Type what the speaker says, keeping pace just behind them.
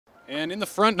And in the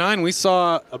front nine, we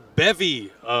saw a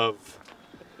bevy of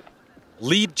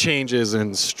lead changes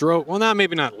and stroke. Well,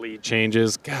 maybe not lead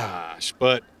changes, gosh,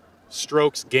 but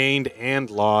strokes gained and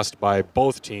lost by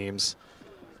both teams.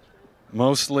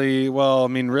 Mostly, well, I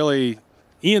mean, really,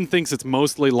 Ian thinks it's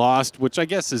mostly lost, which I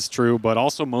guess is true, but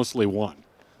also mostly won.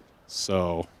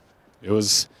 So it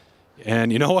was,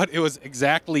 and you know what? It was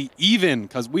exactly even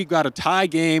because we got a tie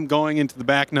game going into the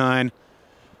back nine.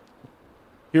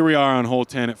 Here we are on hole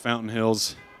 10 at Fountain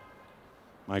Hills.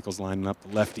 Michael's lining up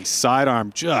the lefty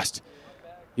sidearm.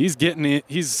 He's getting it.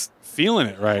 He's feeling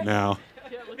it right now.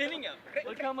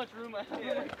 Look how much room I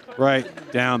have.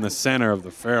 Right down the center of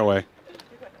the fairway.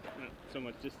 So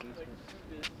much distance.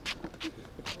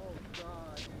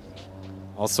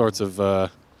 All sorts of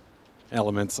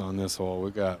elements on this hole.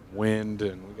 We got wind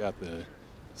and we got the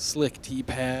slick tee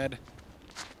pad.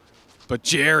 But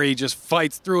Jerry just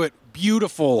fights through it.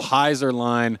 Beautiful hyzer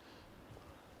line.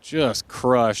 Just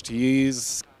crushed.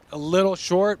 He's a little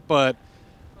short, but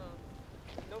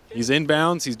he's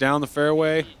inbounds. He's down the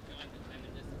fairway.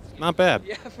 Not bad.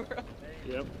 Yeah,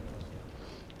 bro.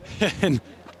 Yep. And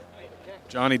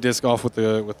Johnny Disc Golf with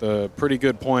a pretty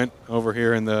good point over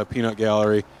here in the peanut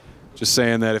gallery. Just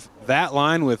saying that if that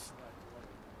line with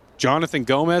Jonathan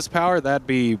Gomez power, that'd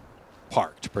be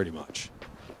parked pretty much.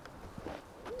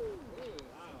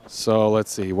 So let's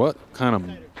see, what kind of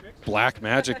black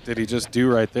magic did he just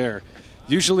do right there?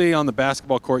 Usually on the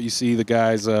basketball court, you see the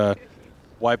guys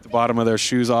wipe the bottom of their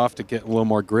shoes off to get a little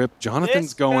more grip.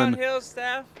 Jonathan's going. Downhill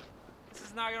staff. This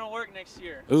is not gonna work next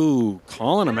year. Ooh,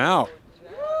 calling him out.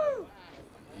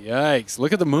 Yikes!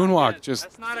 Look at the moonwalk, just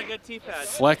That's not a good tee pad.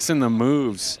 flexing the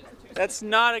moves. That's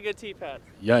not a good tee pad.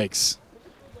 Yikes!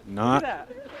 Not. Look at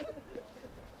that.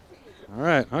 All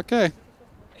right. Okay.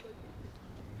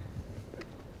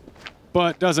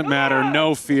 But doesn't matter.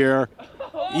 No fear.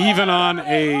 Even on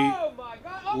a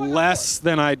less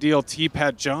than ideal tee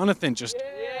pad, Jonathan just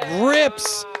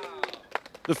rips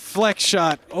the flex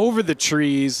shot over the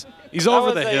trees. He's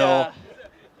over the hill.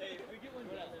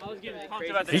 I was getting pumped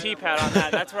about the tee pad on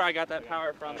that. That's where I got that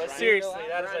power from. But seriously,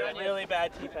 that is a really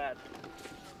bad tee pad.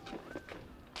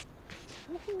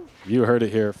 You heard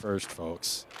it here first,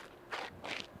 folks.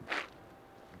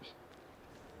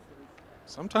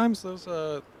 Sometimes those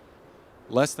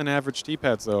less than average tee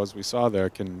pads, though, as we saw there,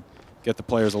 can get the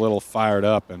players a little fired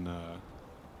up and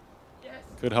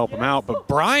could help them out. But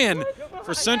Brian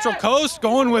for Central Coast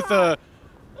going with a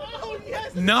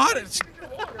not.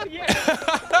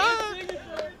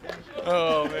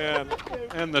 Oh man!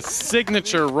 And the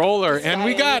signature roller, and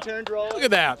we got. Look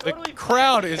at that! The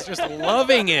crowd is just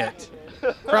loving it.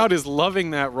 Crowd is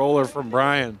loving that roller from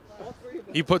Brian.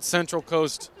 He put Central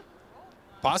Coast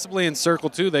possibly in circle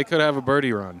 2. They could have a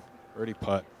birdie run. Birdie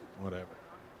putt, whatever.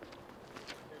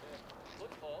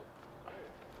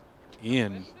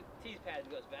 Ian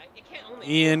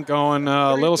going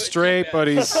a little straight, but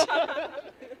he's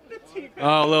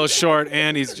a little short,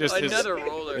 and he's just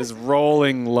his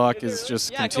rolling luck is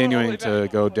just continuing to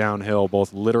go downhill,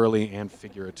 both literally and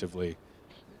figuratively.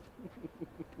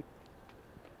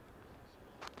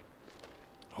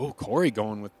 Oh, Cory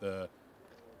going with the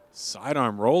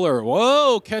sidearm roller.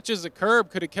 Whoa, catches a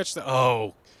curb. Could it catch the?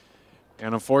 Oh.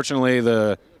 And unfortunately,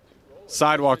 the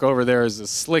sidewalk over there is as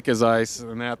slick as ice,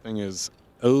 and that thing is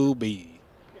OB.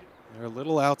 They're a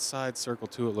little outside circle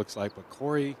 2, it looks like, but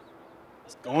Cory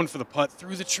is going for the putt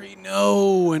through the tree.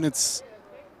 No, and it's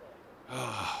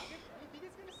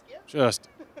just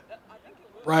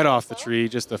right off the tree,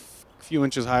 just a few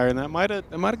inches higher, and that might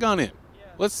have gone in.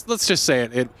 Let's just say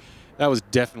it. That was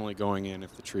definitely going in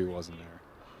if the tree wasn't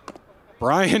there.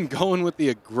 Brian going with the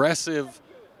aggressive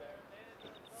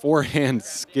forehand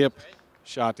skip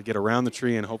shot to get around the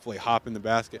tree and hopefully hop in the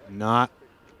basket. Not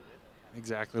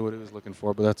exactly what he was looking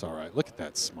for, but that's all right. Look at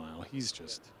that smile. He's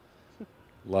just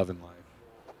loving life.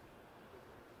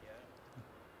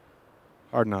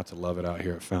 Hard not to love it out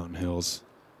here at Fountain Hills.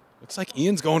 Looks like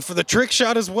Ian's going for the trick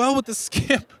shot as well with the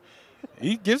skip.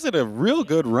 He gives it a real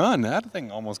good run. That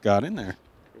thing almost got in there.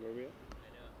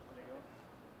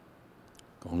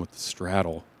 Going with the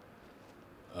straddle.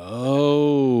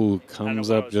 Oh,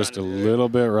 comes up just a little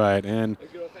bit right. And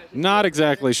not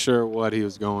exactly sure what he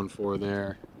was going for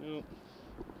there.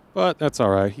 But that's all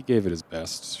right. He gave it his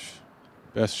best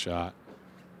shot.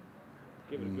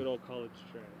 Give it a good old college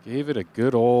try. Gave it a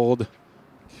good old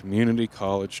community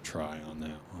college try on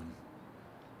that one.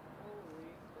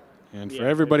 And for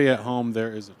everybody at home,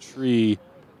 there is a tree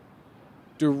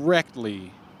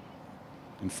directly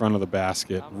in front of the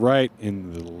basket, right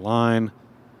in the line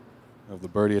of the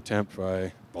birdie attempt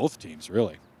by both teams,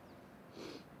 really.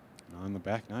 And on the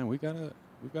back nine, we've got a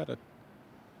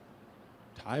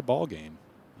tie ball game,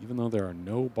 even though there are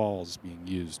no balls being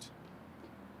used.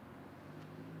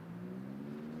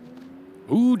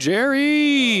 Ooh,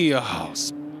 Jerry! Oh,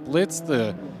 splits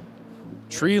the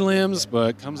tree limbs,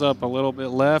 but comes up a little bit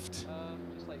left. Just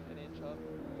like an inch up.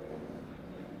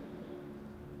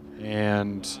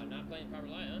 And Not playing power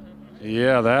line, huh?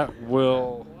 yeah, that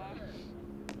will. Wow.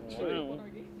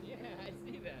 Yeah, I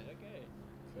see that.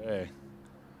 Okay. Okay.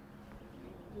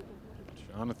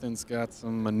 Jonathan's got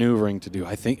some maneuvering to do.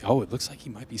 I think, oh, it looks like he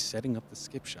might be setting up the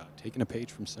skip shot, taking a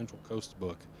page from Central Coast's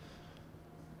book.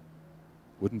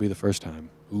 Wouldn't be the first time.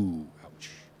 Ooh,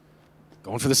 ouch.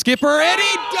 Going for the skipper, and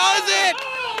he does it!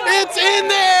 It's in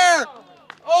there!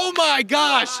 Oh my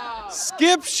gosh!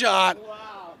 Skip shot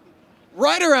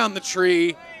right around the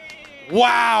tree.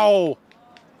 Wow!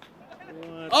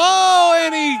 Oh,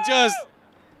 and he just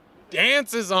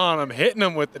dances on him, hitting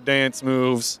him with the dance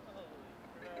moves.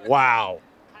 Wow.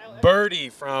 Birdie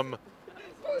from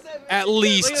at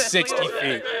least 60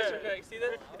 feet.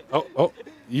 Oh,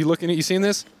 you seeing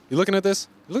this? You looking at this?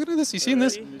 You looking at this? You seeing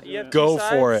this? Go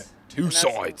for it. Two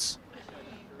sides.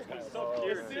 As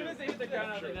soon as they hit the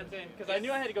ground, I was like, that's in. Because I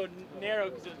knew I had to go narrow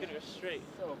because it was going to go straight.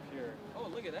 So pure. Oh,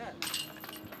 look at that. Dead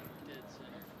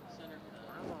center.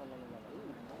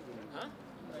 Huh?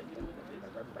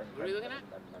 What are you looking at?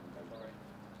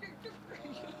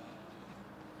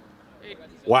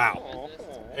 Wow.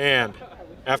 And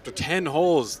after 10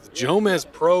 holes, the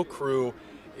JomezPro crew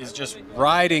is just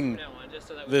riding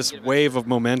this wave of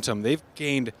momentum. They've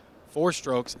gained 4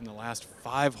 strokes in the last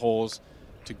 5 holes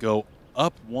to go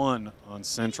up 1 on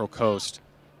Central Coast.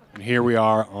 And here we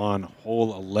are on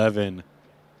hole 11.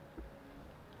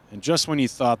 And just when you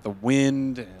thought the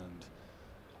wind and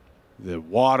the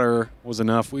water was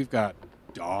enough, we've got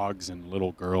dogs and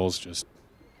little girls just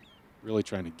really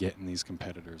trying to get in these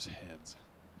competitors' heads.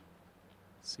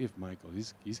 Let's see if Michael,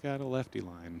 he's got a lefty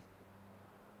line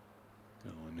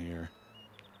going here.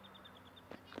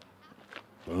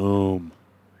 Boom.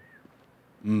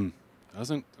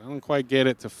 Doesn't quite get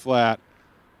it to flat,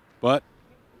 but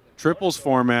triples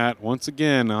format, once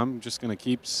again, I'm just going to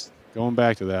keep going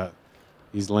back to that.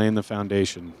 He's laying the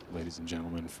foundation, ladies and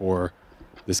gentlemen, for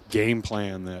this game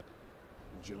plan that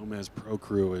JomezPro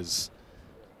crew is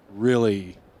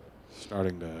really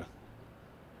starting to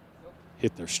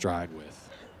hit their stride with.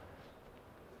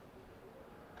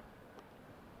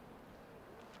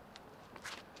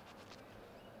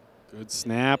 Good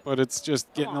snap, but it's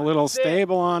just getting a little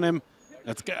stable on him.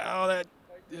 Let's go. Oh,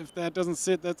 if that doesn't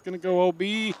sit, that's going to go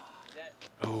OB.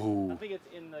 Oh. I think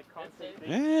it's in the concert.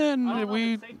 And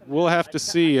we'll have to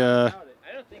see. I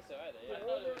don't think so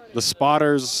either. The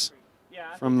spotters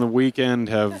from the weekend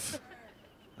have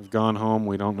gone home.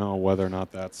 We don't know whether or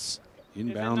not that's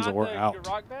inbounds or out. Is it not the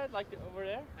rock bed, like over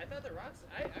there? I thought the rocks.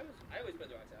 I always put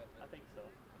the rocks out. I think so.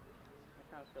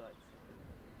 I kind of feel like.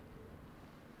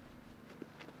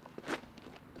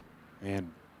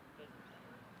 Man,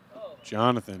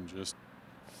 Jonathan just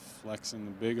flexing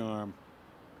the big arm.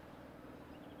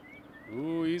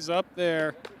 Ooh, he's up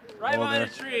there. Right behind a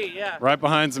tree, yeah. Right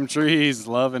behind some trees,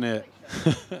 loving it.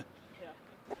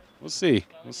 We'll see.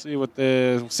 We'll see what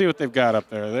they've got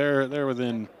up there. They're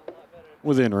within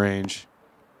range.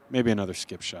 Maybe another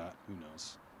skip shot. Who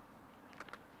knows?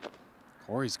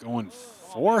 Cory's going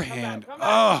forehand.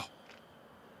 Oh.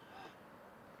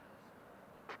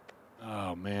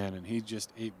 Oh man, and he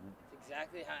just ate.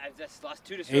 Exactly how I've just lost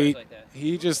 2 destroys like that.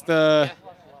 He just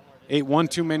ate 1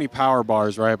 too many power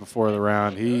bars right before the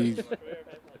round.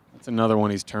 That's another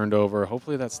one he's turned over.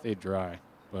 Hopefully that stayed dry,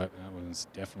 but that was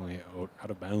definitely out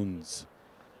of bounds.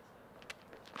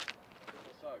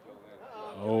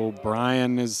 Oh,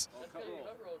 Brian is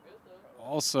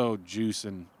also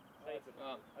juicing.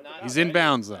 He's in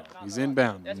bounds though. He's in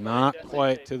bounds. Not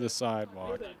quite to the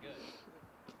sidewalk.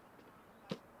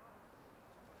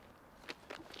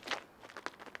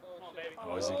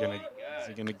 Oh, is he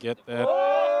gonna get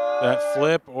that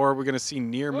flip, or are we gonna see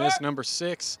near miss number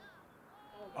 6?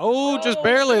 Oh, just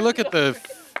barely. Look at the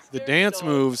dance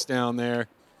moves down there.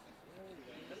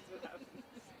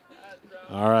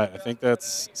 All right, I think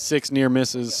that's 6 near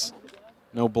misses.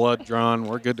 No blood drawn.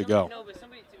 We're good to go.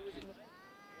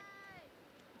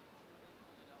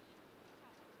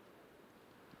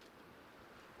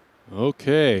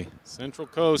 Okay, Central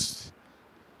Coast,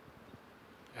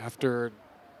 after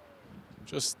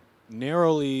just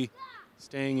narrowly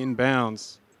staying in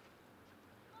bounds.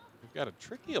 We've got a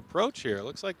tricky approach here. It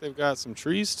looks like they've got some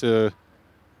trees to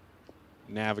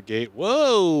navigate.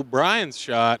 Whoa, Brian's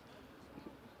shot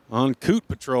on Coot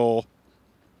Patrol.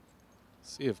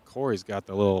 Let's see if Cory's got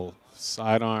the little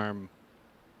sidearm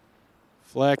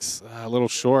Flex, a little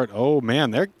short. Oh,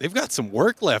 man, they've got some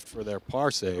work left for their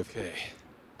par save. Okay.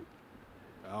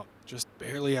 About just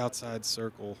barely outside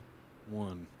circle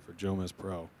 1 for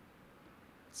JomezPro.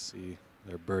 Let's see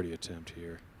their birdie attempt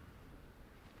here.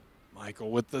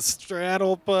 Michael with the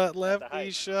straddle putt,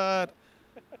 lefty shot.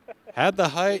 Had the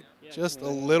height, just a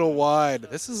little wide.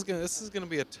 This is gonna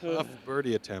be a tough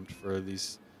birdie attempt for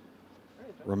these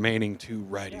remaining 2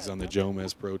 righties on the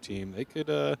JomezPro team. They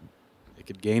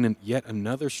could gain yet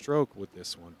another stroke with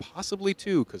this one, possibly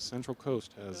 2, because Central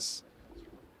Coast has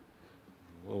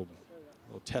a little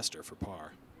tester for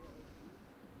par.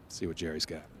 Let's see what Jerry's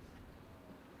got.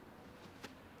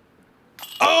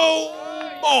 Oh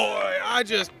boy! I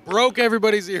just broke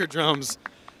everybody's eardrums,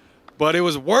 but it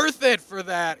was worth it for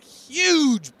that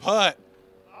huge putt.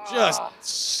 Just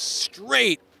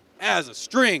straight as a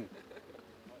string.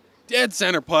 Dead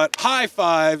center putt, high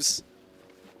fives.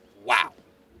 Wow.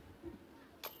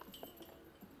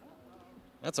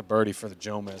 That's a birdie for the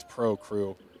JomezPro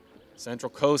crew. Central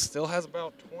Coast still has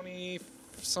about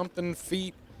 20-something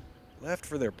feet left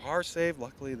for their par save.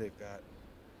 Luckily, they've got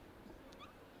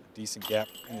a decent gap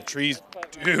in the trees.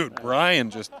 Dude, Brian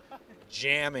just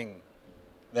jamming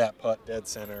that putt dead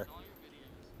center.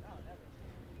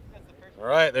 All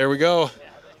right, there we go.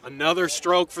 Another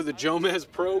stroke for the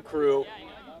JomezPro crew.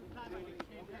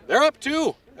 They're up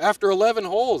 2 after 11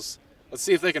 holes. Let's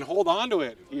see if they can hold on to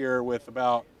it here with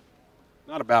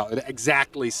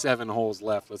exactly 7 holes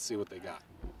left. Let's see what they got.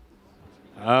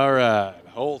 All right,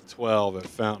 hole 12 at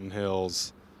Fountain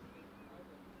Hills.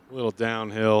 A little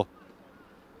downhill.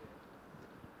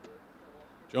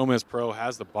 JomezPro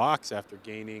has the box after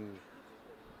gaining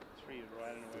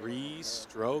 3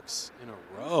 strokes in a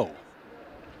row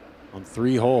on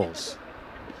 3 holes.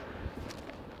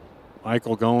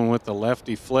 Michael going with the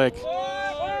lefty flick.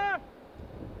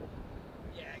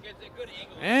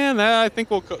 And I think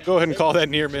we'll go ahead and call that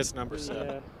near miss number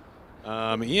 7.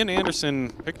 Ian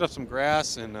Anderson picked up some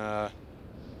grass and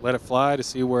let it fly to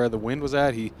see where the wind was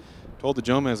at. He told the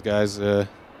Jomez guys a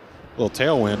little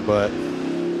tailwind, but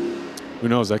who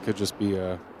knows? That could just be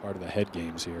part of the head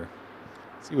games here.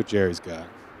 Let's see what Jerry's got.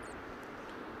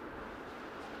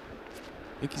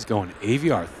 I think he's going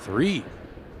AVR 3.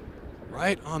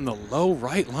 Right on the low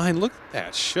right line. Look at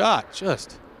that shot.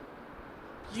 Just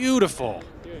beautiful.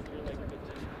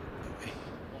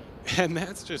 And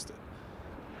that's just a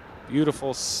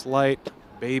beautiful, slight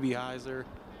baby hyzer.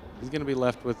 He's going to be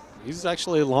left with, he's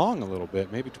actually long a little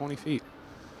bit, maybe 20 feet.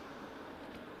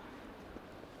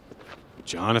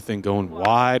 Jonathan going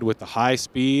wide with the high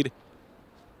speed.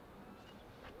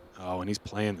 Oh, and he's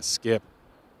playing the skip.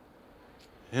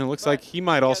 And it looks like he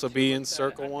might also be in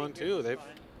circle 1, too. They've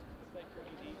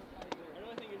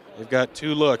got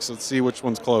 2 looks. Let's see which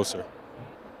one's closer.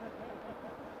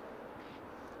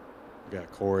 We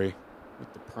got Cory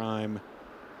with the prime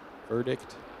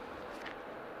verdict.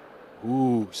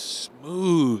 Ooh,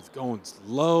 smooth, going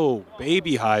low,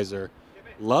 baby hyzer.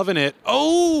 Loving it.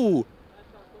 Oh!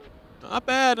 Not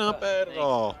bad at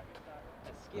all.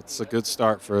 That's a good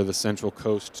start for the Central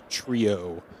Coast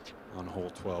trio on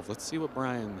hole 12. Let's see what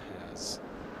Brian has.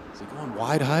 Is he going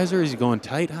wide hyzer? Is he going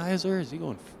tight hyzer? Is he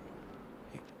going...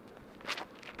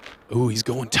 Ooh, he's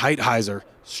going tight hyzer.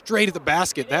 Straight at the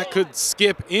basket. That could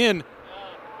skip in.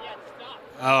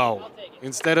 Oh,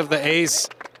 instead of the ace,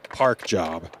 park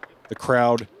job. The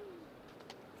crowd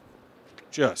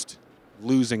just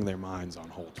losing their minds on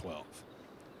hole 12.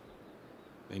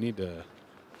 They need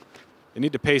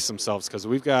to pace themselves because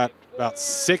we've got about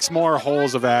 6 more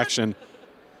holes of action.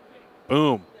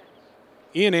 Boom.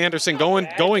 Ian Anderson going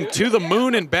to the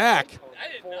moon and back.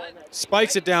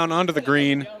 Spikes it down onto the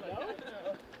green.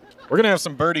 We're going to have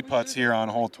some birdie putts here on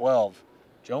hole 12.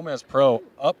 JomezPro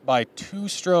up by 2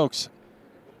 strokes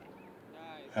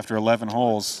after 11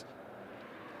 holes.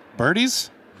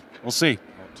 Birdies? We'll see.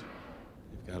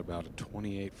 They've got about a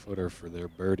 28-footer for their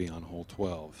birdie on hole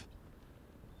 12.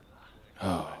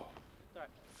 Oh,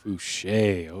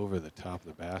 Fouche over the top of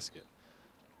the basket.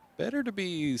 Better to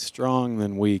be strong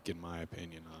than weak, in my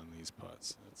opinion, on these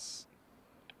putts. It's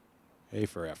A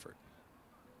for effort.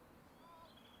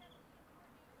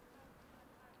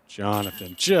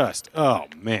 Jonathan just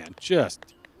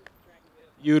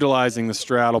utilizing the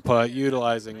straddle putt,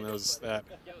 utilizing that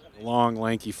long,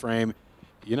 lanky frame.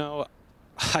 You know,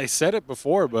 I said it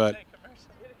before, but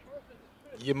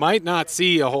you might not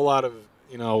see a whole lot of,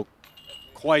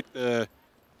 quite the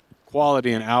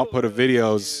quality and output of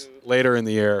videos later in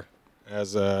the year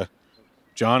as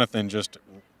Jonathan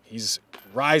he's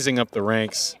rising up the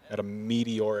ranks at a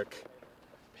meteoric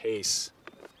pace.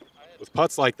 With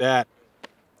putts like that,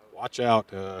 watch out.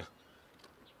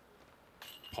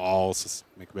 Paul,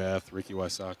 Macbeth, Ricky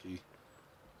Wysocki,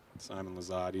 Simon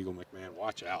Lazard, Eagle McMahon.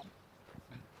 Watch out.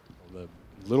 The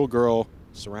little girl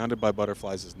surrounded by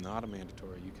butterflies is not a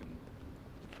mandatory. You can.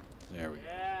 There we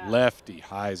go. Lefty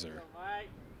Heiser.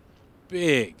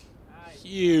 Big.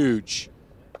 Huge.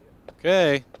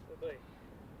 Okay.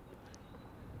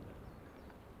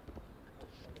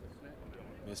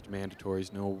 Missed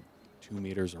mandatories. No 2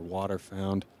 meters or water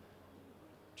found.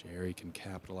 Jerry can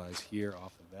capitalize here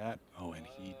off of that. Oh, and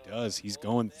he does. He's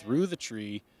going through the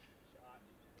tree.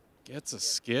 Gets a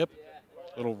skip.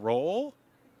 Little roll.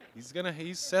 He's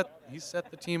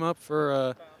set the team up for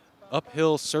a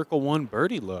uphill circle 1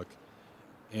 birdie look.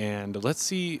 And let's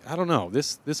see, I don't know.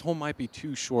 This hole might be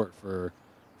too short for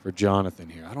Jonathan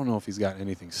here. I don't know if he's got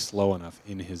anything slow enough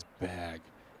in his bag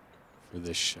for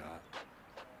this shot.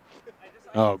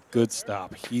 Oh, good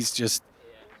stop. He's just,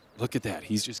 look at that.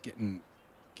 He's just getting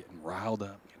riled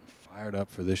up, getting fired up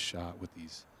for this shot with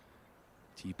these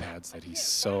tee pads that he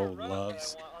so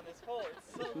loves.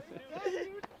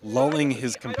 Lulling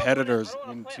his competitors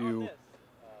into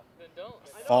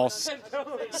a false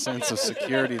sense of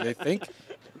security. They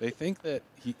think that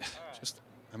he just,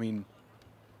 I mean,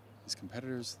 his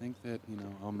competitors think that, you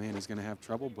know, oh man, he's going to have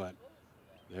trouble, but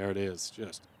there it is.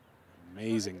 Just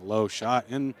amazing low shot.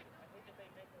 And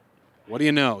what do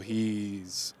you know?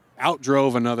 He's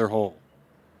outdrove another hole.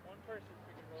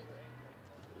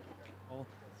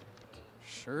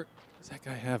 Shirt, does that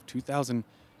guy have 2000?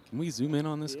 Can we zoom in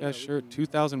on this guy's shirt?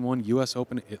 2001 U.S.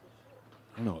 Open. I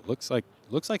don't know. It looks like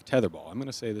tetherball. I'm going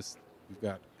to say this. We've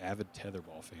got avid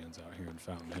tetherball fans out here in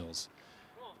Fountain Hills.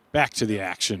 Back to the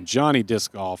action. Johnny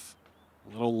Disc Golf.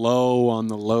 A little low on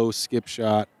the low skip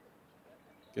shot.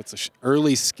 Gets an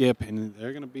early skip, and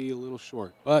they're going to be a little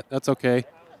short, but that's okay.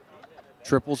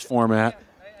 Triples format.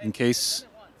 In case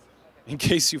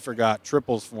you forgot,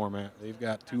 triples format. They've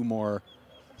got 2 more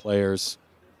players.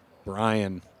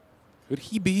 Brian. Could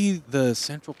he be the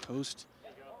Central Coast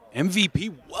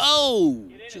MVP? Whoa!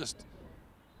 Just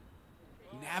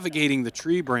navigating the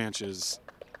tree branches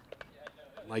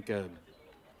like a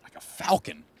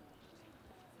falcon.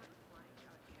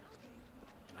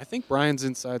 I think Brian's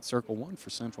inside circle 1 for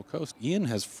Central Coast. Ian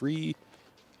has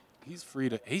he's free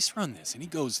to ace run this, and he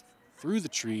goes through the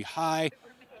tree high.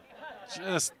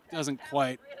 Just doesn't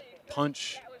quite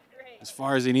punch as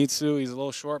far as he needs to. He's a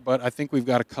little short, but I think we've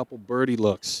got a couple birdie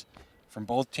looks from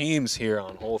both teams here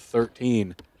on hole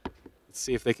 13. Let's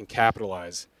see if they can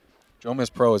capitalize.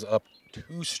 JomezPro is up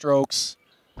 2 strokes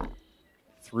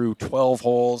through 12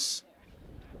 holes.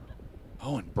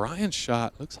 Oh, and Brian's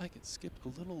shot looks like it skipped a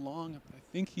little long, but I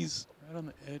think he's right on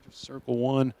the edge of circle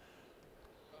 1.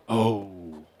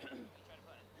 Oh.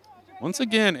 Once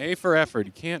again, A for effort.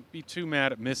 You can't be too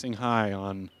mad at missing high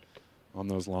on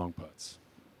those long putts.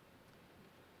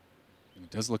 And it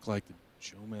does look like the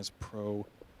JomezPro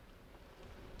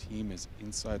team is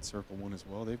inside circle 1 as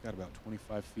well. They've got about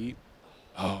 25 feet.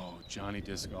 Oh, Johnny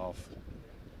Disc Golf.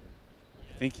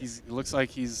 I think it looks like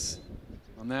he's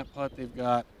on that putt. They've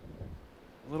got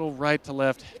a little right to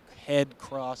left head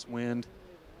crosswind. And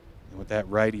with that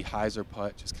righty Heiser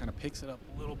putt, just kind of picks it up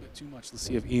a little bit too much. Let's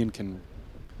see if Ian can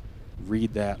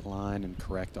read that line and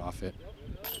correct off it.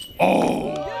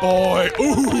 Oh, boy.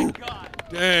 Ooh.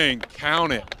 Dang,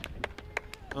 count it.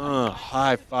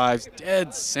 High fives,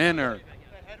 dead center.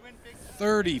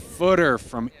 30-footer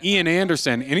from Ian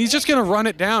Anderson, and he's just going to run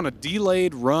it down, a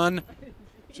delayed run.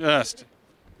 Just,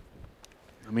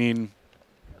 I mean,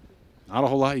 not a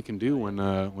whole lot you can do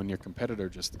when your competitor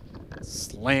just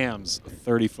slams a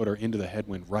 30-footer into the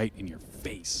headwind right in your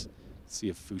face. Let's see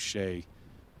if Fouche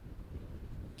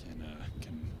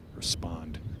can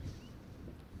respond.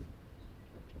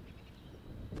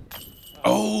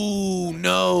 Oh,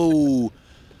 no.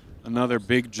 Another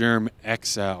big germ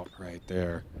X out right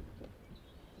there.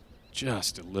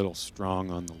 Just a little strong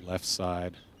on the left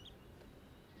side.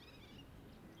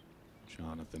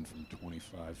 Jonathan from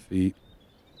 25 feet.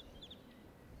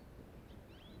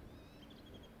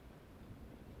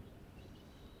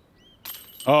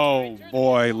 Oh,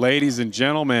 boy, ladies and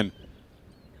gentlemen.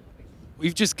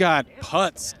 We've just got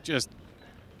putts just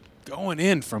going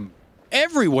in from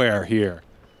everywhere here.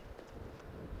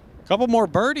 A couple more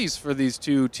birdies for these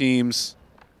 2 teams.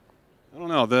 I don't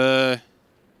know.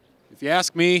 If you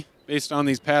ask me, based on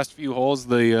these past few holes,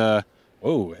 whoa,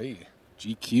 hey,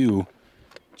 GQ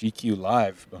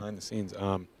live behind the scenes.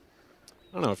 I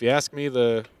don't know. If you ask me,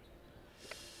 the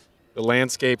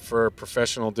landscape for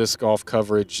professional disc golf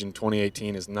coverage in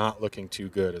 2018 is not looking too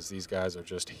good, as these guys are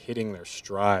just hitting their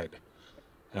stride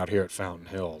out here at Fountain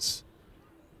Hills.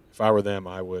 If I were them,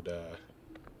 I would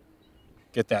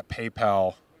get that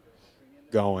PayPal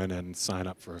going and sign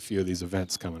up for a few of these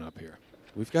events coming up here.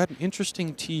 We've got an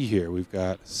interesting tee here. We've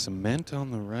got cement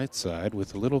on the right side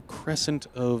with a little crescent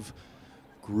of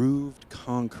grooved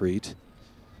concrete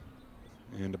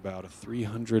and about a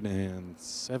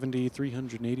 370,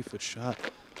 380-foot shot.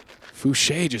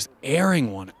 Fouche just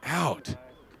airing one out.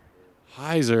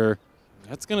 Heiser,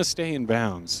 that's going to stay in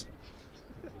bounds.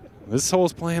 This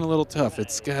hole's playing a little tough.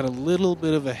 It's got a little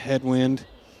bit of a headwind.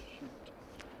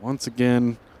 Once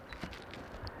again,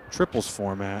 triples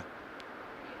format.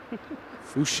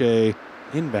 Fouche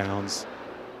inbounds.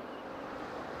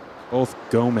 Both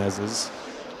Jomez's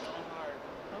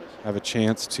have a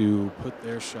chance to put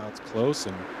their shots close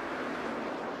and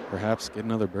perhaps get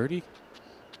another birdie.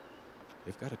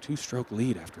 They've got a 2-stroke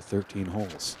lead after 13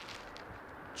 holes.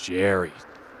 Jerry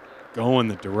going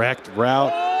the direct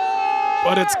route,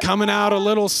 but it's coming out a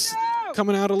little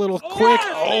quick.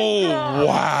 Oh,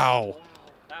 wow.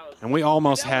 And we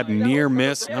almost had near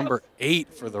miss, number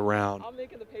 8 for the round.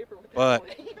 But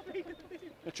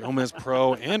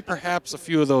JomezPro and perhaps a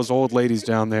few of those old ladies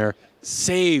down there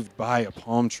saved by a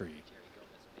palm tree.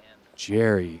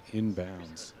 Jerry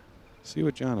inbounds. See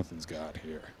what Jonathan's got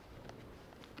here.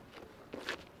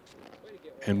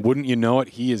 And wouldn't you know it,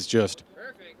 he is just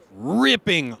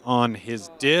ripping on his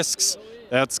discs.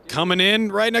 That's coming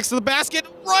in right next to the basket,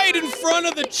 right in front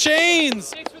of the chains.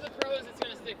 Sticks for the pros, it's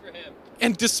going to stick for him.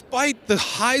 And despite the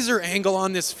hyzer angle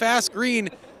on this fast green,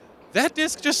 that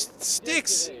disc just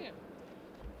sticks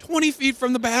 20 feet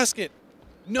from the basket.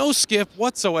 No skip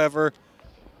whatsoever.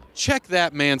 Check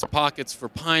that man's pockets for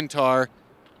pine tar.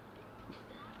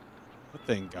 That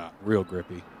thing got real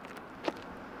grippy.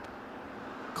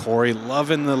 Cory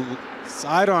loving the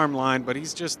sidearm line, but he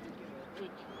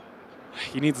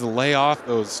needs to lay off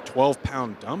those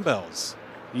 12-pound dumbbells.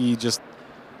 He just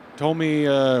told me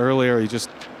earlier he just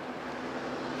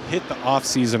hit the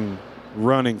off-season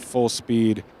running full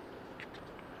speed,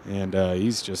 and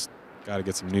he's just got to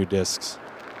get some new discs.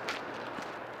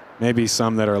 Maybe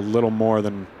some that are a little more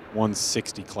than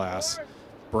 160 class.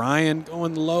 Brian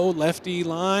going low, lefty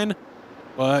line,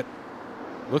 but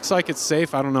looks like it's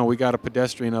safe. I don't know. We got a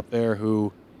pedestrian up there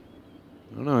who,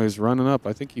 I don't know, he's running up.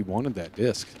 I think he wanted that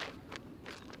disc.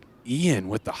 Ian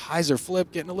with the hyzer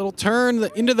flip, getting a little turn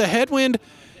into the headwind.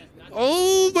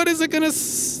 Oh, but is it going to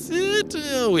sit?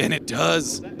 Oh, and it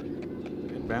does.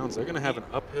 Inbounds. They're going to have an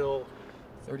uphill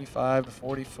 35 to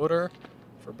 40 footer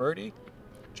for birdie.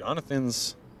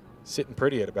 Jonathan's sitting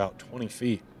pretty at about 20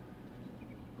 feet.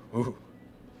 Ooh.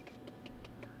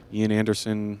 Ian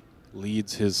Anderson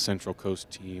leads his Central Coast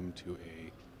team to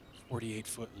a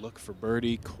 48-foot look for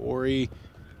birdie. Cory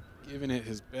giving it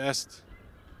his best.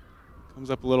 Comes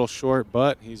up a little short,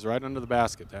 but he's right under the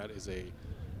basket. That is a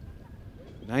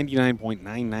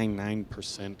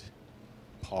 99.999%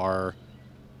 par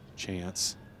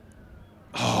chance.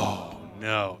 Oh,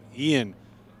 no. Ian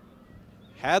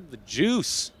had the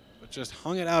juice, but just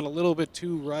hung it out a little bit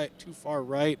too far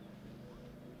right.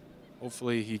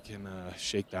 Hopefully he can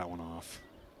shake that one off.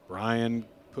 Brian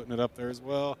putting it up there as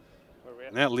well.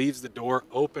 And that leaves the door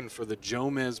open for the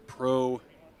JomezPro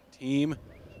team.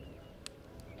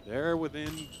 They're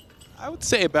within, I would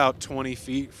say, about 20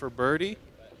 feet for birdie.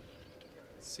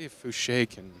 Let's see if Fouche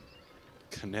can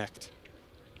connect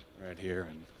right here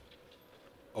and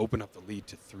open up the lead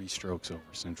to 3 strokes over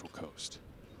Central Coast.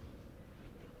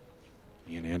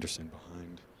 Ian Anderson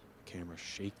behind the camera,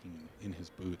 shaking in his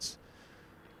boots,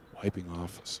 wiping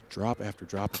off drop after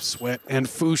drop of sweat. And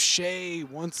Fouche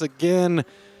once again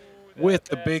with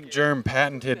the Big Germ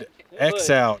patented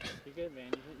X out.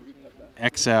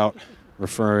 X out,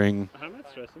 referring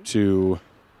to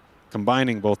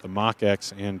combining both the Mach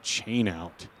X and chain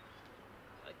out.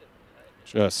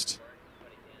 Just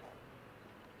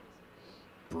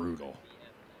brutal.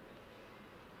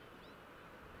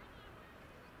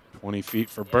 20 feet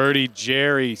for birdie.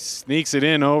 Jerry sneaks it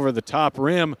in over the top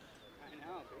rim.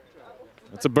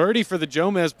 That's a birdie for the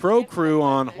JomezPro crew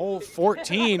on hole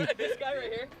 14.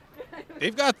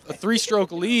 They've got a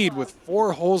 3-stroke lead with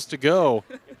 4 holes to go.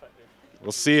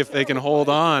 We'll see if they can hold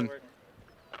on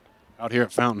out here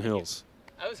at Fountain Hills.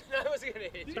 I was going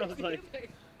to hit you.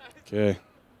 Okay,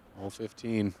 hole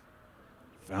 15,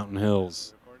 Fountain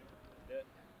Hills.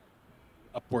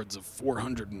 Upwards of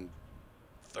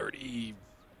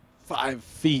 435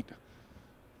 feet.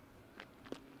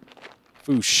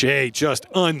 Fouche just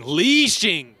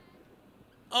unleashing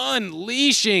on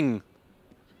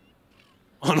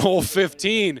hole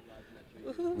 15.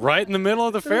 Right in the middle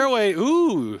of the fairway.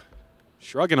 Ooh,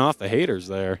 shrugging off the haters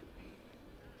there.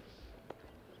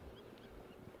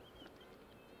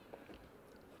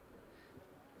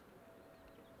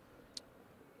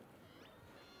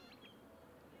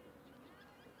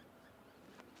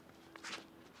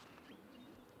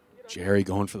 Jerry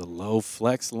going for the low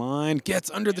flex line.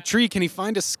 Gets under the tree. Can he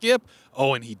find a skip?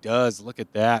 Oh, and he does. Look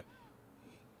at that.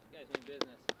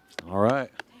 All right.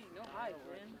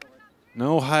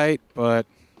 No height, but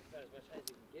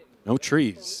no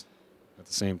trees at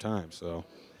the same time. So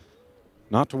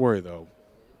not to worry, though.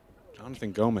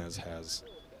 Jonathan Jomez has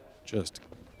just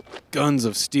guns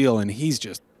of steel, and he's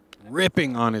just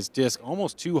ripping on his disc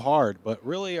almost too hard. But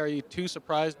really, are you too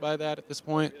surprised by that at this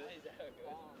point?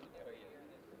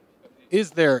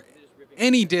 Is there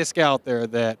any disc out there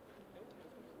that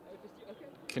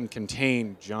can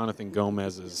contain Jonathan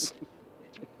Jomez's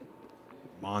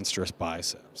monstrous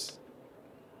biceps?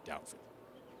 Doubtful.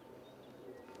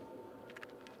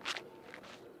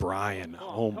 Brian,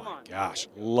 oh my gosh.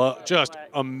 Just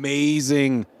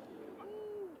amazing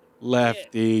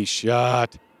lefty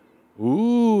shot.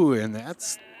 Ooh, and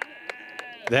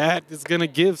that is going to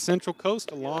give Central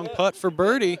Coast a long putt for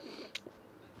birdie.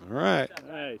 All right.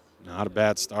 Nice. Not a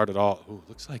bad start at all. Ooh,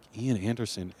 looks like Ian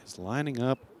Anderson is lining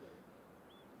up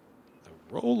the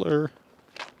roller.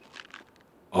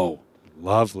 Oh,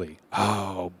 lovely.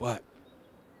 Oh, but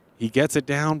he gets it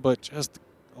down, but just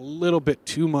a little bit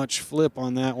too much flip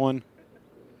on that one.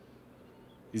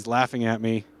 He's laughing at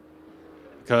me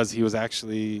because he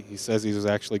says he was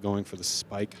actually going for the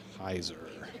Spike Heiser.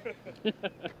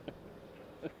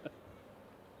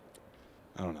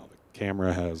 I don't know. The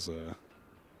camera has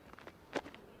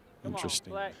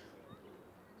interesting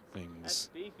things. That's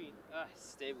beefy.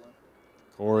 Stable.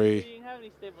 Corey.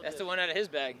 That's the one out of his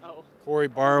bag. Oh. Corey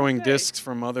borrowing discs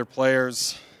from other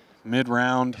players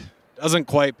mid-round. Doesn't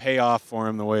quite pay off for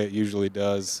him the way it usually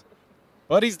does.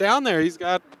 But he's down there. He's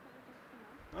got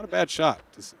not a bad shot.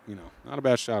 Just, not a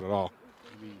bad shot at all.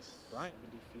 Right.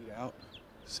 70 feet out.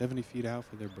 70 feet out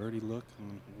for their birdie look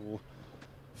on hole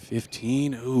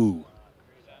 15. Ooh.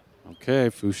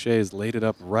 Okay, Fouche has laid it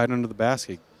up right under the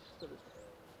basket.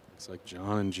 Looks like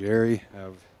John and Jerry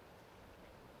have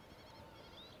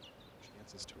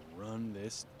chances to run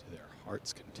this to their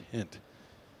heart's content.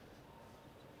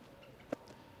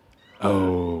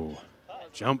 Oh,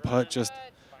 jump putt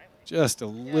just a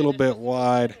little bit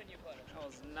wide.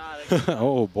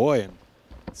 Oh boy, and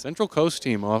Central Coast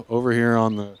team over here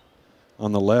on the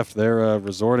left, they're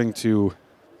resorting to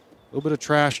a little bit of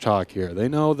trash talk here. They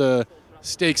know the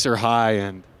stakes are high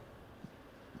and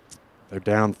they're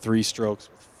down 3 strokes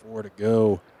with 4 to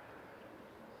go.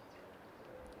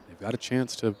 They've got a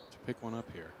chance to pick one up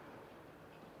here.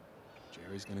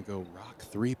 Jerry's going to go rock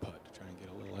 3 putt to try and get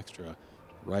a little extra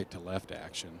right to left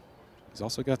action. He's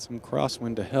also got some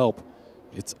crosswind to help.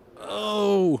 It's,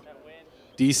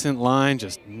 decent line,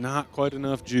 just not quite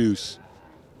enough juice.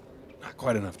 Not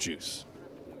quite enough juice.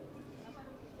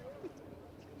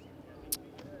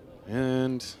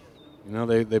 And,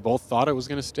 they both thought it was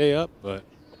going to stay up, but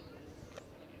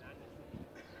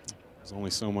there's only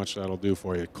so much that'll do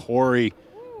for you. Cory,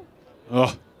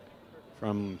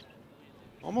 from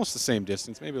almost the same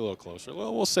distance, maybe a little closer.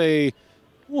 Well, we'll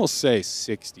say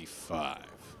 65.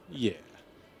 Yeah.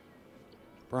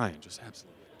 Brian just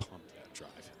absolutely pumped that drive.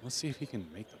 Let's see if he can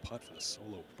make the putt for the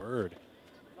solo bird.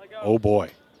 Oh, boy.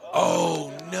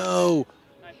 Oh, no.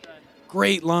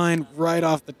 Great line right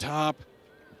off the top.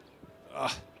 Man,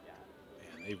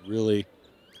 they really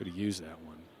could have used that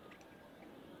one.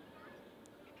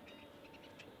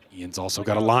 Ian's also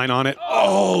got a line on it.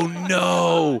 Oh,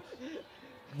 no.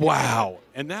 Wow.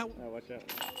 And that... Oh, watch out.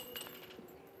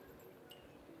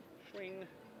 Swing.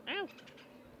 Ow.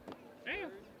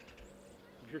 Ow.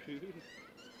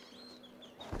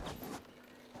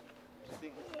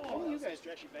 Oh, you guys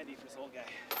are actually bendy for this old guy.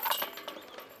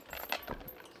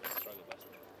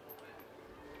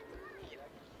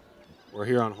 We're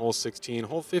here on hole 16.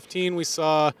 Hole 15, we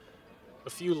saw a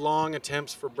few long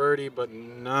attempts for birdie, but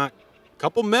not a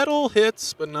couple metal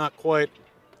hits, but not quite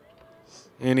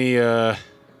any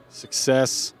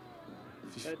success.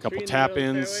 A couple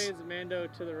tap-ins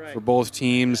for both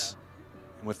teams.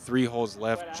 And with 3 holes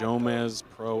left,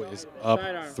 JomezPro is up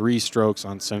 3 strokes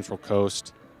on Central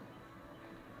Coast.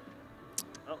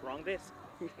 Oh, wrong disc.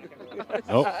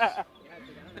 Nope.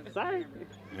 Sorry.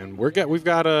 And we've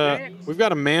got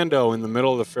a Mando in the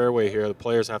middle of the fairway here. The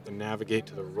players have to navigate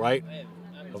to the right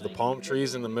of the palm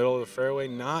trees in the middle of the fairway.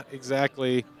 Not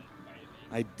exactly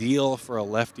ideal for a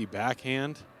lefty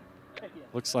backhand.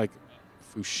 Looks like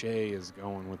Fouche is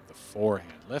going with the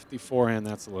forehand. Lefty forehand,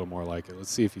 that's a little more like it. Let's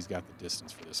see if he's got the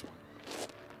distance for this one.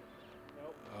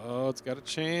 Oh, it's got a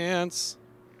chance.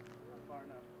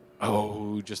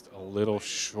 Oh, just a little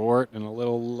short and a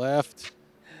little left.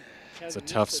 It's a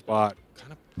tough spot.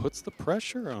 Kind of puts the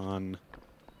pressure on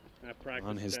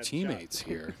his teammates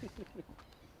here.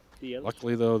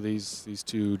 Luckily, though, these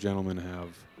two gentlemen have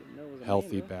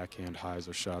healthy backhand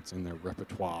hyzer shots in their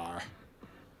repertoire.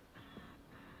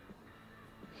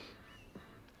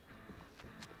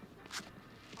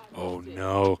 Oh,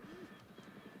 no.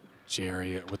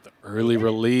 Jerry with the early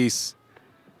release.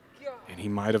 And he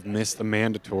might have missed the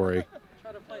mandatory.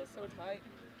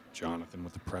 Jonathan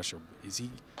with the pressure.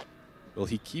 Will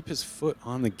he keep his foot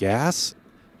on the gas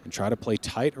and try to play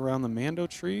tight around the Mando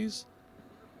trees?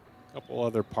 A couple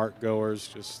other park goers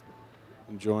just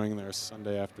enjoying their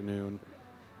Sunday afternoon.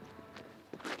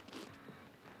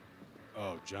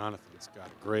 Oh, Jonathan's got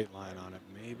a great line on it.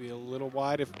 Maybe a little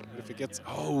wide if it gets.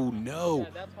 Oh, no.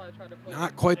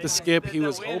 Not quite the skip he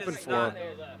was hoping for.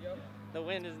 The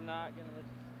wind is not going to.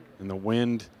 And the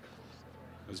wind,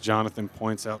 as Jonathan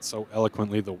points out so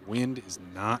eloquently, the wind is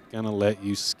not going to let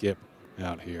you skip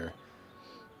out here.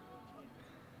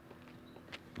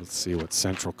 Let's see what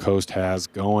Central Coast has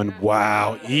going.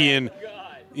 Wow,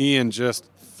 Ian just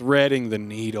threading the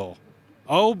needle.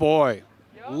 Oh, boy.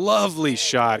 Lovely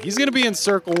shot. He's going to be in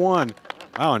circle one.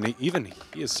 Wow, and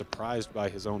he is surprised by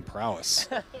his own prowess.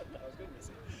 Thought I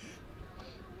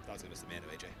was going to miss the Mando,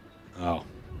 AJ. Oh.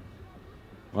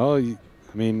 Well,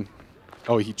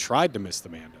 he tried to miss the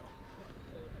Mando.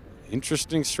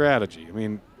 Interesting strategy. I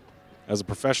mean, as a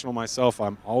professional myself,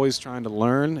 I'm always trying to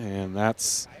learn, and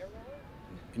that's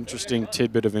an interesting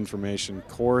tidbit of information.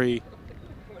 Cory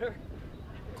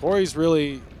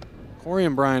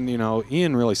and Brian,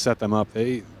 Ian really set them up.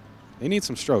 They need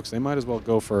some strokes. They might as well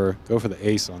go for the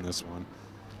ace on this one.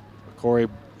 But Cory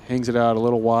hangs it out a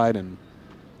little wide, and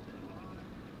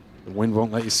the wind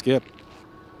won't let you skip.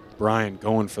 Brian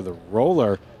going for the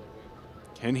roller.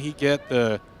 Can he get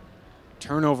the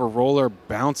turnover roller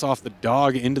bounce off the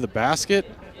dog into the basket?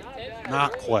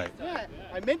 Not quite. Yeah,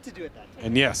 I meant to do it that time.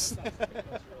 And yes,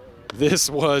 this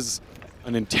was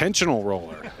an intentional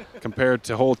roller compared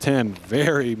to hole 10.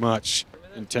 Very much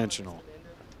intentional.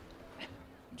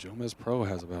 JomezPro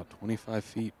has about 25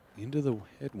 feet into the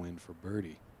headwind for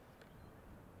birdie.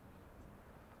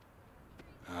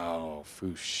 Oh,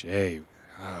 Fouche.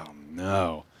 Oh,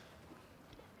 no.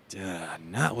 Duh,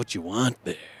 not what you want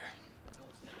there.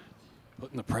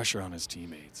 Putting the pressure on his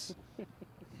teammates. But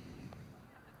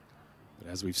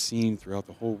as we've seen throughout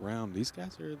the whole round, these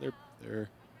guys their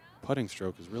putting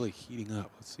stroke is really heating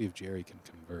up. Let's see if Jerry can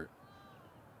convert.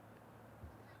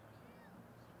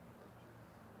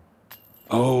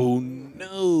 Oh,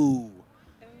 no.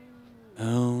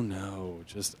 Oh, no.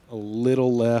 Just a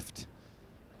little left.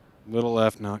 Little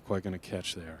left, not quite going to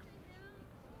catch there.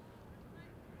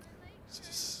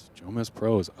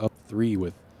 JomezPro is up 3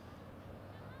 with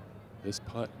this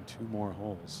putt and 2 more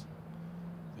holes.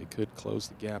 They could close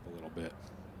the gap a little bit.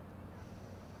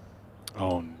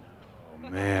 Oh,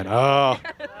 man. Oh.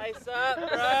 Nice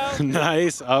up, bro.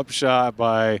 Nice upshot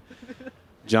by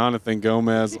Jonathan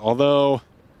Gomez. Although,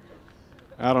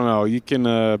 I don't know, you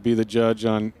can be the judge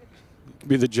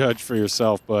for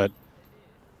yourself, but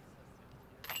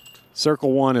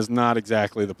circle one is not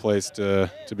exactly the place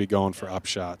to be going for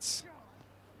upshots.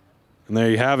 And there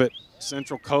you have it.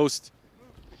 Central Coast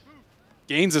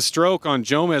gains a stroke on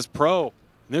JomezPro. And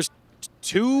there's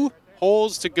 2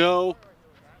 holes to go.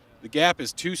 The gap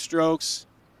is 2 strokes.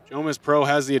 JomezPro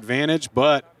has the advantage,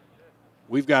 but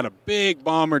we've got a big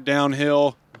bomber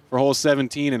downhill for hole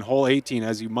 17 and hole 18.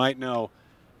 As you might know,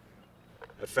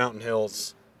 at Fountain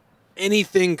Hills,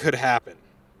 anything could happen.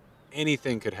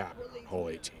 Anything could happen on hole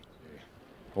 18.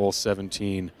 Hole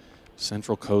 17.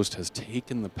 Central Coast has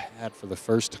taken the pad for the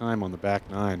first time on the back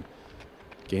 9,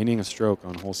 gaining a stroke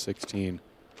on hole 16.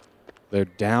 They're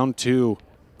down 2.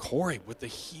 Cory with the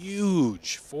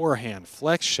huge forehand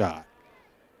flex shot.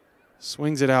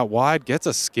 Swings it out wide, gets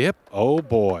a skip. Oh,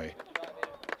 boy.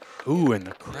 Ooh, and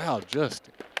the crowd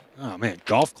just, oh, man,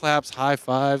 golf claps, high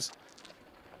fives.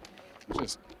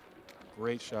 Just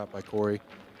great shot by Cory.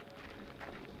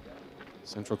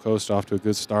 Central Coast off to a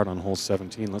good start on hole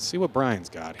 17. Let's see what Brian's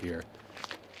got here.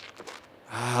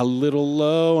 A little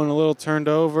low and a little turned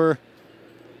over.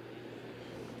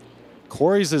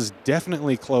 Cory's is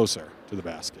definitely closer to the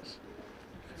basket.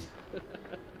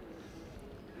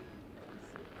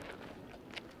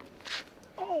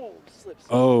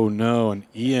 Oh, no, and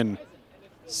Ian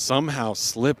somehow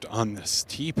slipped on this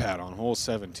tee pad on hole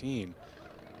 17.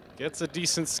 Gets a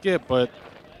decent skip, but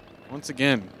once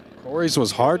again, Cory's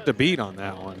was hard to beat on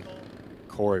that one.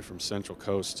 Cory from Central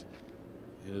Coast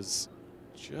is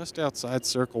just outside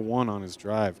circle 1 on his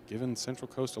drive, giving Central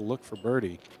Coast a look for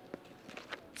birdie.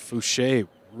 Fouche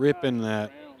ripping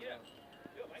that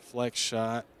flex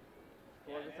shot.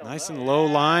 Nice and low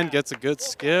line, gets a good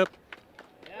skip.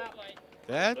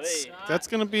 That's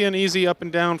going to be an easy up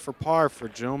and down for par for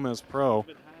JomezPro.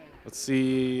 Let's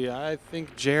see. I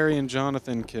think Jerry and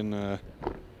Jonathan can.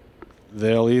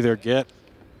 They'll either get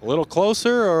a little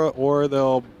closer or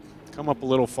they'll come up a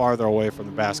little farther away from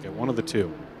the basket. One of the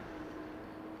two.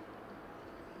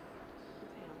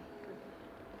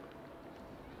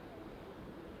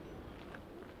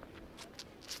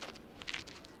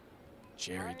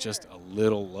 Jerry just a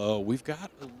little low. We've got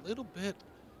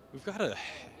a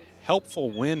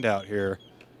helpful wind out here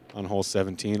on hole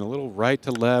 17. A little right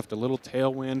to left, a little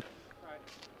tailwind.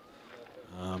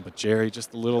 But Jerry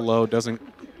just a little low, doesn't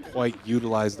quite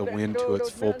utilize the wind to its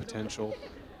full potential.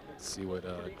 Let's see what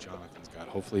Jonathan's got.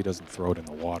 Hopefully he doesn't throw it in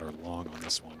the water long on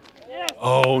this one.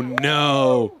 Oh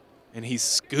no! And he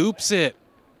scoops it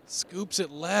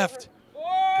left.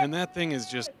 And that thing is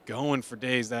just going for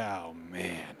days. Oh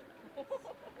man.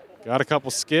 Got a couple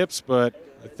skips, but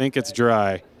I think it's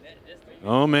dry.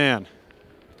 Oh, man.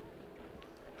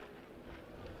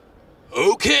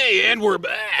 Okay, and we're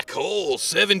back. Hole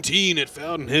 17 at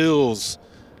Fountain Hills.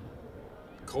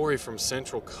 Cory from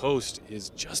Central Coast is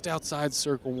just outside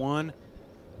Circle 1.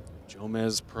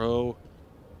 JomezPro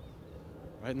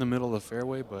right in the middle of the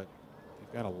fairway, but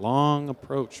they've got a long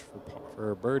approach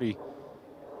for birdie.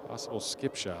 Possible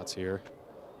skip shots here.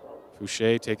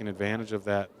 Fouche taking advantage of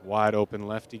that wide open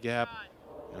lefty gap.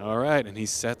 All right, and he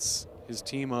sets his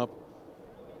team up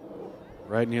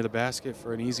right near the basket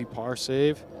for an easy par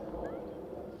save.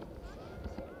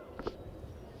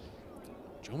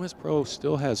 JomezPro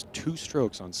still has 2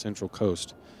 strokes on Central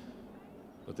Coast,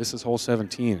 but this is hole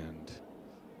 17, and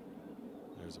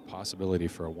there's a possibility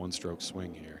for a 1-stroke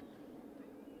swing here.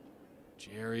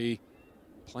 Jerry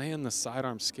playing the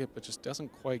sidearm skip, but just doesn't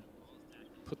quite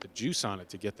put the juice on it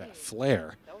to get that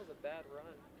flare. That was a bad run.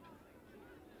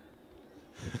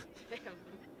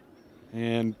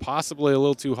 And possibly a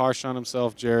little too harsh on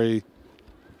himself, Jerry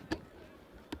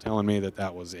telling me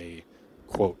that was a,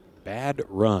 quote, bad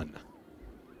run,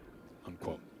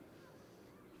 unquote.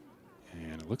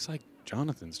 And it looks like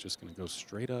Jonathan's just going to go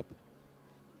straight up.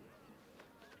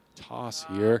 Toss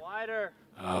here. Wider.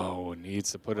 Oh,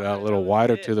 needs to put it out a little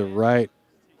wider to the right.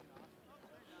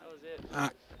 That was it. Ah.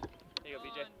 There you go,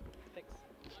 BJ. Thanks.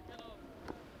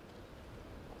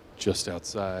 Just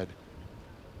outside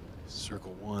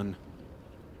Circle 1.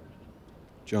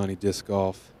 Johnny Disc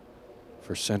Golf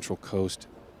for Central Coast.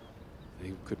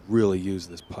 They could really use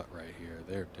this putt right here.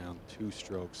 They're down 2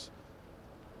 strokes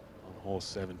on hole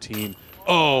 17.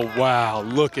 Oh, wow,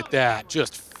 look at that.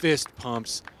 Just fist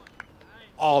pumps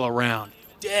all around.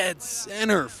 Dead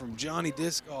center from Johnny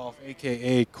Disc Golf,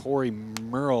 a.k.a. Cory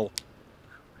Murrell.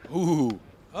 Ooh.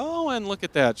 Oh, and look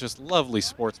at that. Just lovely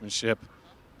sportsmanship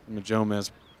from the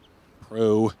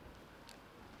JomezPro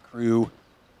crew.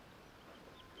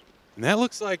 And that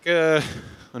looks like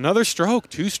another stroke.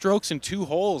 2 strokes in 2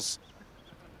 holes.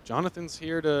 Jonathan's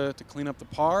here to clean up the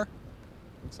par.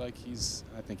 Looks like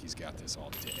I think he's got this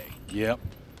all day. Yep.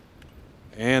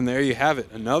 And there you have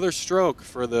it. Another stroke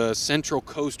for the Central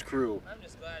Coast crew. I'm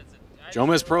just glad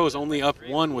JomezPro is only up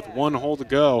 1 with 1 hole to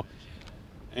go.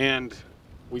 And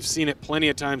we've seen it plenty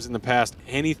of times in the past.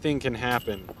 Anything can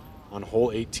happen on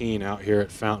hole 18 out here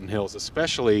at Fountain Hills,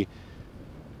 especially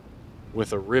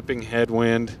with a ripping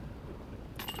headwind,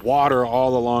 water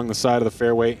all along the side of the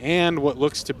fairway, and what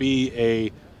looks to be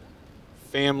a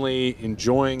family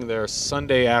enjoying their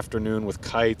Sunday afternoon with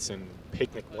kites and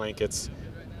picnic blankets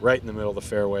right in the middle of the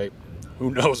fairway.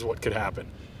 Who knows what could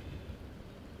happen?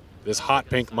 This hot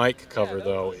pink mic cover,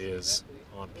 though, is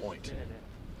on point.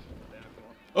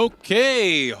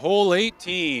 Okay, hole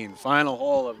 18, final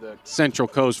hole of the Central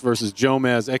Coast versus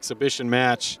Jomez exhibition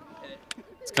match.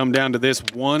 It's come down to this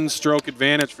 1-stroke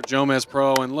advantage for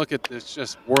JomezPro, and look at this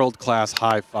just world-class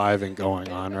high-fiving going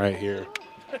on right here.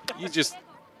 You just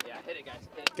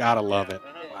gotta love it.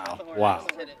 Wow, wow,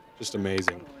 just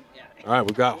amazing. All right,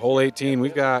 we've got hole 18,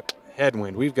 we've got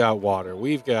headwind, we've got water,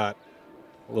 we've got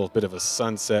a little bit of a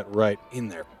sunset right in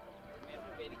there,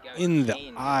 in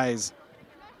the eyes.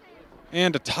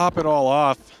 And to top it all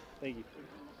off,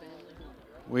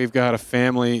 we've got a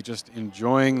family just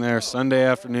enjoying their Sunday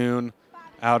afternoon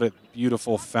out at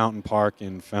beautiful Fountain Park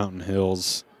in Fountain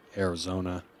Hills,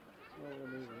 Arizona.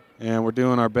 And we're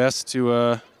doing our best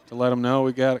to let them know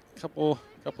we got a couple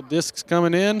discs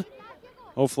coming in.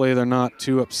 Hopefully they're not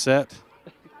too upset,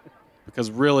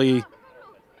 because really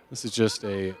this is just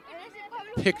a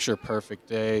picture perfect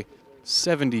day.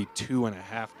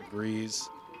 72.5 degrees.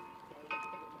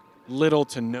 Little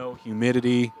to no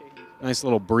humidity. Nice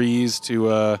little breeze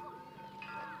to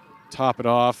top it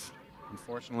off.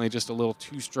 Unfortunately, just a little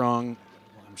too strong.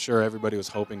 I'm sure everybody was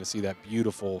hoping to see that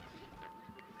beautiful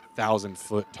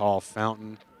 1,000-foot tall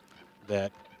fountain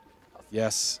that,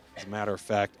 yes, as a matter of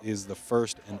fact, is the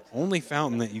first and only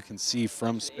fountain that you can see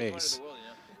from space.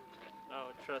 Oh,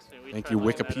 trust me. Thank you,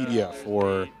 Wikipedia,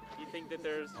 for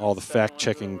all the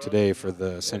fact-checking today for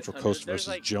the Central Coast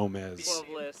versus Jomez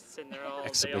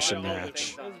exhibition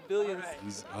match.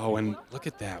 Oh, and look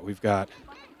at that. We've got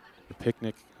the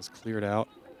picnic has cleared out.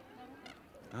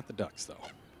 Not the ducks, though.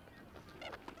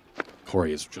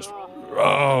 Cory is just,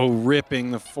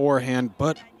 ripping the forehand,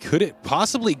 but could it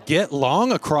possibly get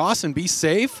long across and be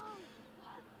safe?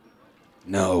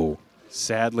 No,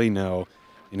 sadly no.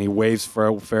 And he waves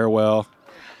farewell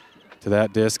to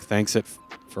that disc, thanks it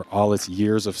for all its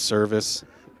years of service.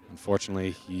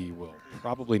 Unfortunately, he will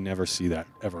probably never see that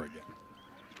ever again.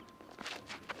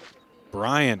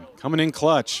 Brian coming in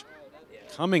clutch.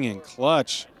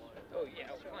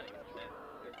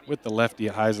 With the lefty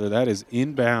hyzer, that is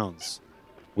inbounds,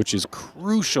 which is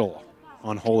crucial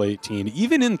on hole 18,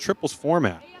 even in triples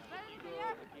format.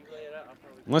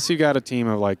 Unless you got a team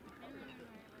of like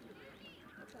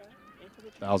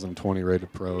 1,020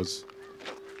 rated pros.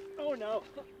 Oh no.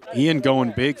 Ian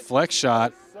going big flex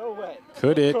shot. So wet.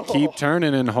 Could it keep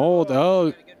turning and hold?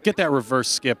 Oh, get that reverse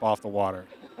skip off the water.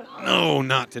 No,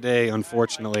 not today,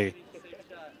 unfortunately.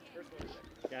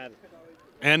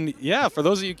 And yeah, for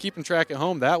those of you keeping track at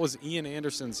home, that was Ian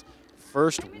Anderson's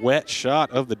first wet shot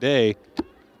of the day.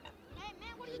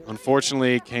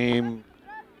 Unfortunately, it came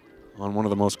on one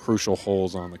of the most crucial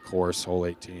holes on the course, hole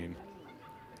 18.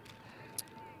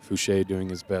 Fouche doing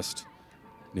his best.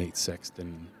 Nate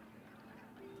Sexton.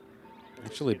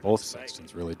 Actually, both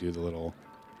Sextons really do the little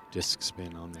disc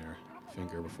spin on their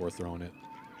finger before throwing it.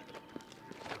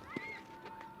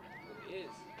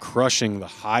 Crushing the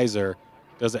hyzer.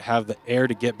 Does it have the air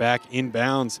to get back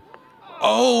inbounds?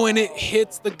 Oh, and it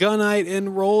hits the gunite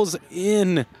and rolls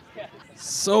in.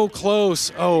 So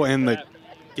close. Oh, and the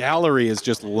gallery is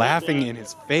just laughing in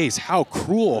his face. How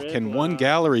cruel can one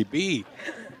gallery be?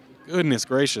 Goodness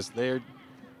gracious. Their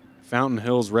Fountain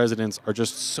Hills residents are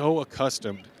just so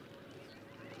accustomed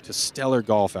to stellar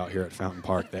golf out here at Fountain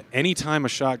Park that anytime a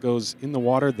shot goes in the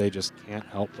water, they just can't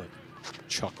help but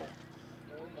chuckle.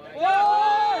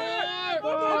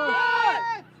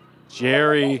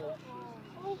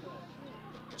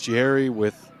 Jerry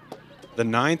with the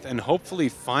 9th and hopefully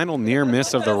final near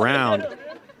miss of the round.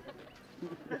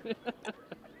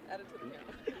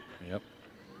 Yep.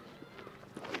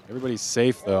 Everybody's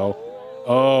safe though.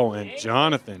 Oh, and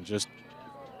Jonathan just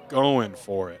going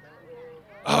for it.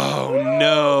 Oh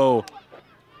no.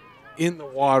 In the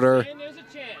water.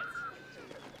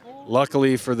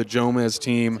 Luckily for the Jomez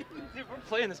team,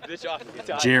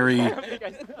 Jerry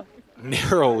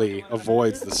narrowly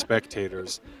avoids the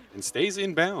spectators and stays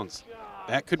in bounds.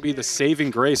 That could be the saving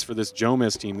grace for this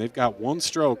Jomez team. They've got one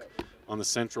stroke on the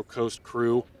Central Coast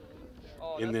crew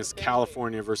in this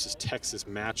California versus Texas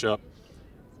matchup.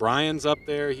 Brian's up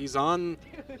there. He's on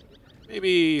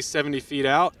maybe 70 feet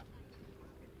out.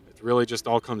 It really just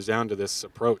all comes down to this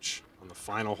approach on the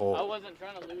final hole. I wasn't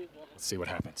trying to lose one. Let's see what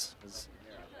happens.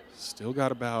 Still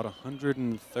got about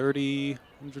 130,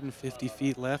 150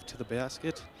 feet left to the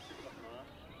basket.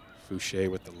 Fouche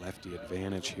with the lefty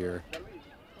advantage here.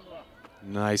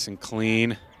 Nice and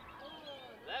clean.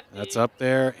 That's up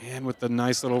there, and with the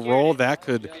nice little roll, that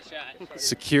could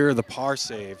secure the par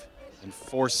save and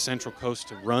force Central Coast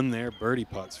to run their birdie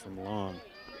putts from long.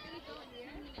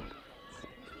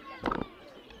 Now,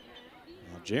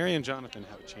 Jerry and Jonathan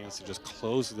have a chance to just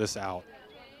close this out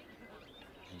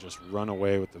and just run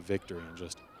away with the victory. And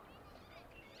just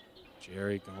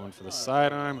Jerry going for the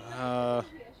sidearm.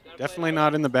 Definitely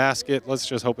not in the basket. Let's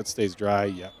just hope it stays dry.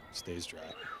 Yep, stays dry.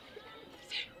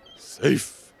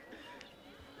 Safe.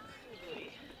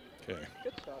 Okay.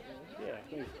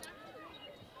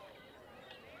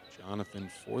 Jonathan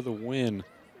for the win.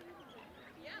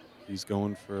 He's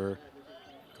going for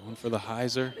the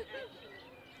hyzer.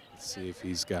 Let's see if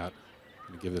he's gonna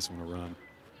give this one a run.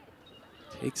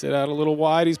 Takes it out a little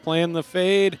wide. He's playing the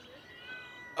fade.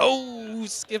 Oh,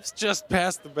 skips just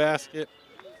past the basket.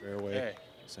 Fairway. Hey.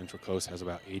 Central Coast has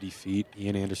about 80 feet.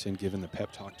 Ian Anderson giving the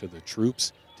pep talk to the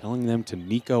troops, telling them to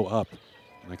Nico up.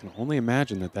 And I can only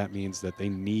imagine that that means that they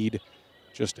need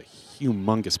just a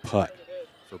humongous putt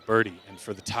for birdie and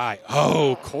for the tie.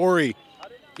 Oh, Cory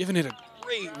giving it a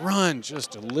great run,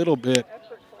 just a little bit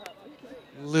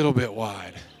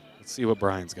wide. Let's see what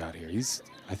Brian's got here.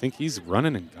 I think he's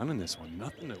running and gunning this one.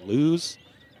 Nothing to lose.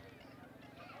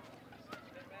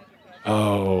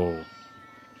 Oh,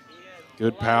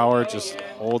 good power, just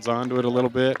holds on to it a little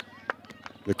bit.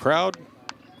 The crowd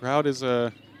is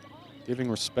giving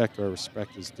respect where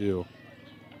respect is due.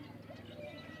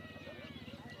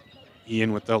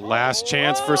 Ian with the last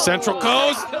chance for Central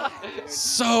Coast.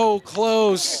 So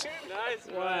close.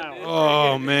 Wow.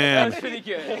 Oh, man. Pretty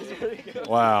good.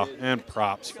 Wow. And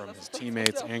props from his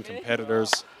teammates and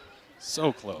competitors.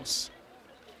 So close.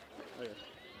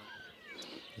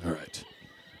 All right.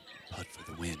 Putt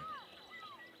for the win.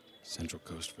 Central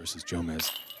Coast versus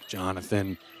Jomez.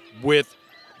 Jonathan with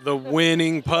the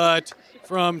winning putt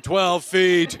from 12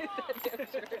 feet.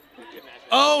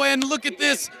 Oh, and look at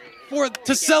this.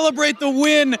 To celebrate the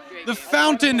win, the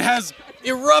fountain has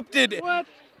erupted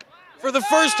for the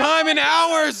first time in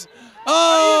hours.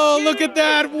 Oh, look at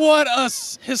that. What a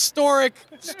historic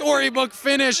storybook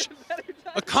finish.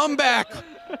 A comeback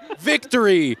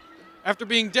victory after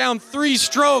being down 3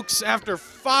 strokes after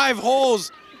 5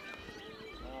 holes.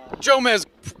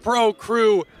 JomezPro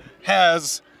crew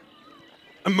has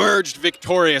emerged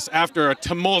victorious after a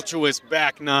tumultuous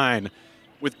back 9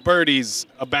 with birdies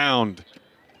abound.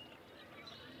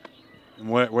 And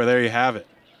where there you have it.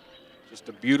 Just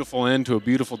a beautiful end to a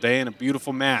beautiful day and a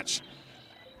beautiful match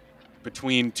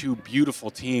between 2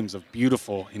 beautiful teams of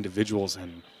beautiful individuals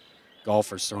and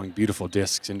golfers throwing beautiful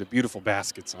discs into beautiful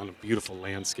baskets on a beautiful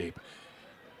landscape.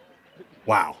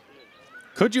 Wow.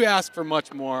 Could you ask for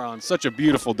much more on such a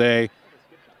beautiful day?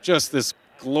 Just this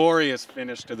glorious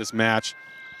finish to this match.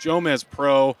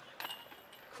 JomezPro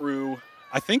crew.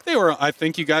 I think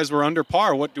you guys were under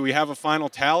par. What, do we have a final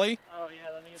tally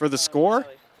for the score?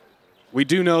 We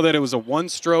do know that it was a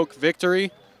 1-stroke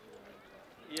victory.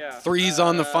 Yeah. 3s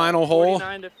on the final hole.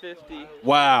 49 to 50.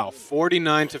 Wow,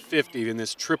 49 to 50 in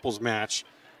this triples match.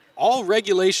 All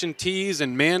regulation tees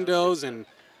and Mandos and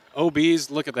OBs.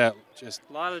 Look at that. Just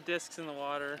a lot of discs in the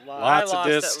water. Lots of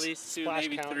discs. I lost at least 2, Splash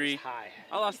maybe count 3. is high.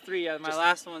 I lost 3. Yeah, my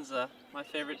last one's my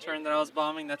favorite turn that I was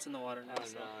bombing. That's in the water now. Oh,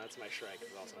 no, that's my Shrek.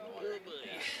 It's also in the water.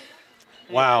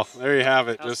 Yeah. wow, there you have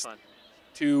it. That was Just fun.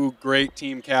 2 great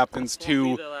team captains, Won't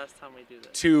 2 be the last time we do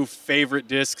this. 2 favorite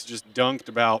discs just dunked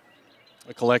about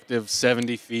a collective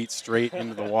 70 feet straight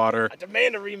into the water. I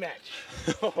demand a rematch.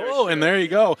 Oh, and there you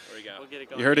go. We'll get it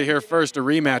going. You heard it here first, a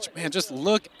rematch. Man, just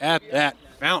look at that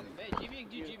fountain.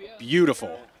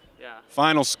 Beautiful. Yeah.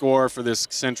 Final score for this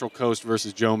Central Coast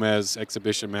versus Jomez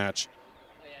exhibition match.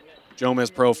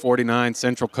 JomezPro 49,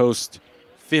 Central Coast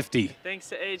 50. Thanks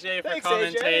to AJ for Thanks,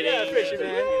 AJ. commentating. Yeah, appreciate it,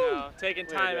 man. You know, taking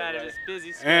time out of his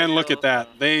busy schedule. And look at that.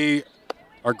 They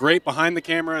are great behind the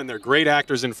camera, and they're great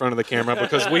actors in front of the camera,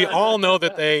 because we all know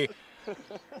that they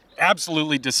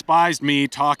absolutely despised me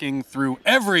talking through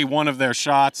every one of their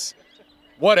shots.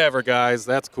 Whatever, guys.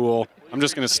 That's cool. I'm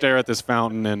just going to stare at this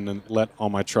fountain and let all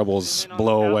my troubles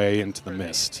blow away into the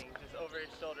mist.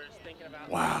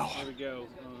 Wow. There we go.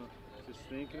 Just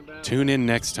thinking about Tune in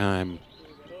next time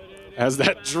as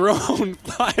that drone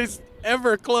flies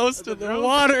ever close to the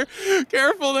water.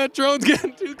 Careful, that drone's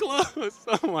getting too close.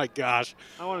 Oh my gosh.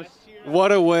 I want to.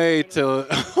 What a way to,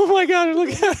 oh my God, look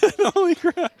at it, holy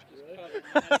crap.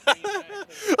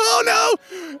 Oh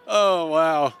no! Oh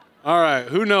wow. All right,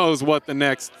 who knows what the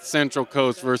next Central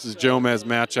Coast versus Jomez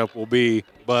matchup will be,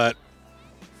 but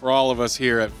for all of us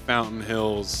here at Fountain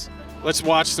Hills, let's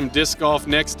watch some disc golf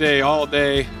next day, all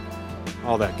day,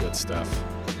 all that good stuff.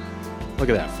 Look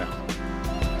at that fountain.